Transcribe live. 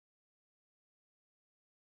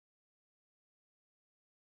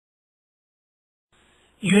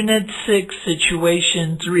Unit 6,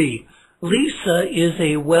 Situation 3. Lisa is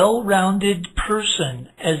a well-rounded person,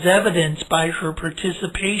 as evidenced by her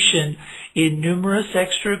participation in numerous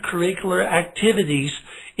extracurricular activities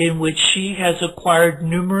in which she has acquired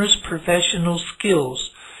numerous professional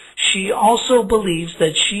skills. She also believes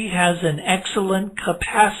that she has an excellent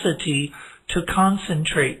capacity to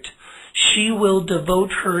concentrate. She will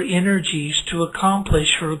devote her energies to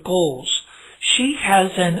accomplish her goals. She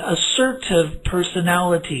has an assertive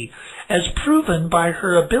personality, as proven by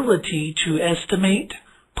her ability to estimate,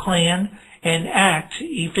 plan, and act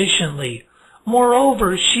efficiently.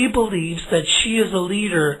 Moreover, she believes that she is a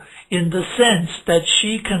leader in the sense that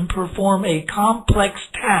she can perform a complex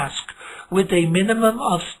task with a minimum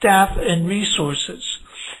of staff and resources.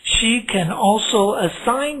 She can also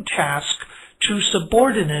assign tasks to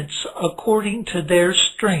subordinates according to their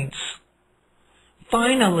strengths.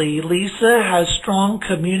 Finally, Lisa has strong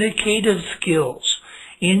communicative skills.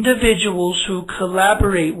 Individuals who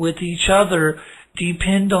collaborate with each other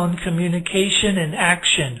depend on communication and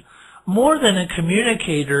action. More than a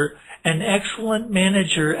communicator, an excellent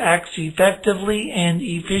manager acts effectively and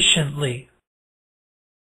efficiently.